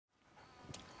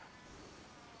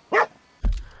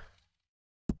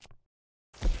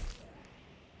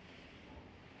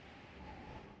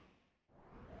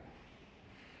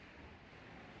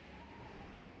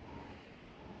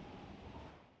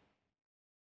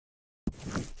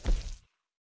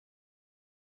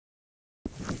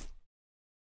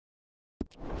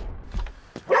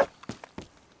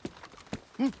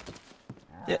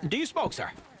Do you smoke,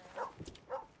 sir?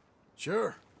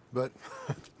 Sure, but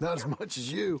not as much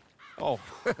as you. Oh,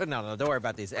 no, don't worry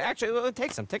about these. Actually,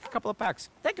 take some. Take a couple of packs.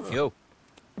 Take a few.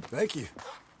 Thank you.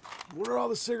 What are all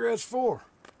the cigarettes for?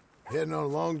 Heading on a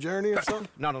long journey or something?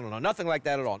 No, nothing like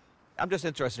that at all. I'm just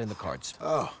interested in the cards.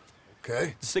 Oh,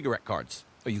 okay. The cigarette cards.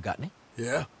 Oh, you got any?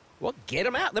 Yeah. Well, get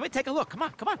them out. Let me take a look. Come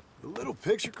on. The little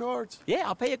picture cards? Yeah,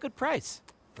 I'll pay you a good price.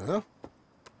 Huh?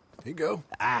 Here you go.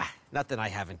 Nothing I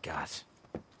haven't got.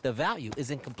 The value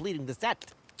is in completing the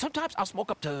set. Sometimes I'll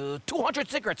smoke up to 200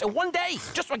 cigarettes in one day,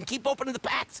 just so I can keep opening the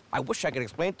packs. I wish I could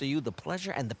explain to you the pleasure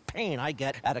and the pain I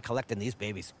get out of collecting these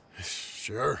babies.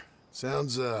 Sure.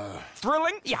 Sounds,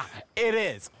 Thrilling? Yeah, it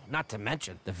is. Not to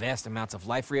mention the vast amounts of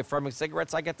life-reaffirming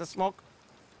cigarettes I get to smoke.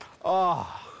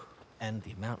 Oh, and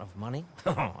the amount of money?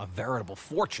 A veritable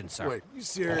fortune, sir. Wait, you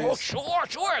serious? Oh,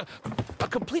 sure. A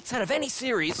complete set of any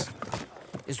series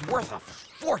is worth a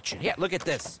fortune. Yeah, look at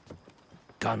this.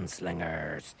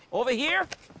 Gunslingers. Over here,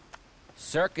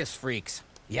 circus freaks.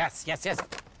 Yes.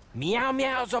 Meow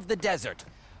meows of the desert.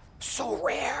 So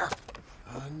rare.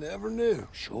 I never knew.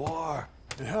 Sure.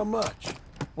 And how much?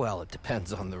 Well, it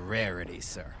depends on the rarity,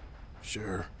 sir.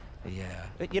 Sure. Yeah.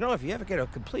 You know, if you ever get a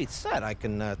complete set, I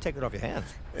can take it off your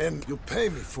hands. And you'll pay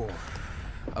me for it.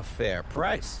 A fair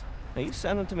price. Now, you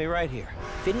send them to me right here.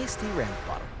 Phineas T.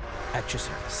 Ramsbottom, at your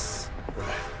service. Right.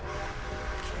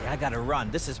 Okay, I gotta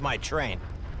run. This is my train.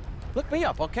 Look me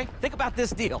up, okay? Think about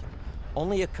this deal.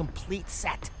 Only a complete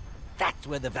set. That's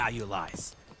where the value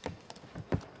lies.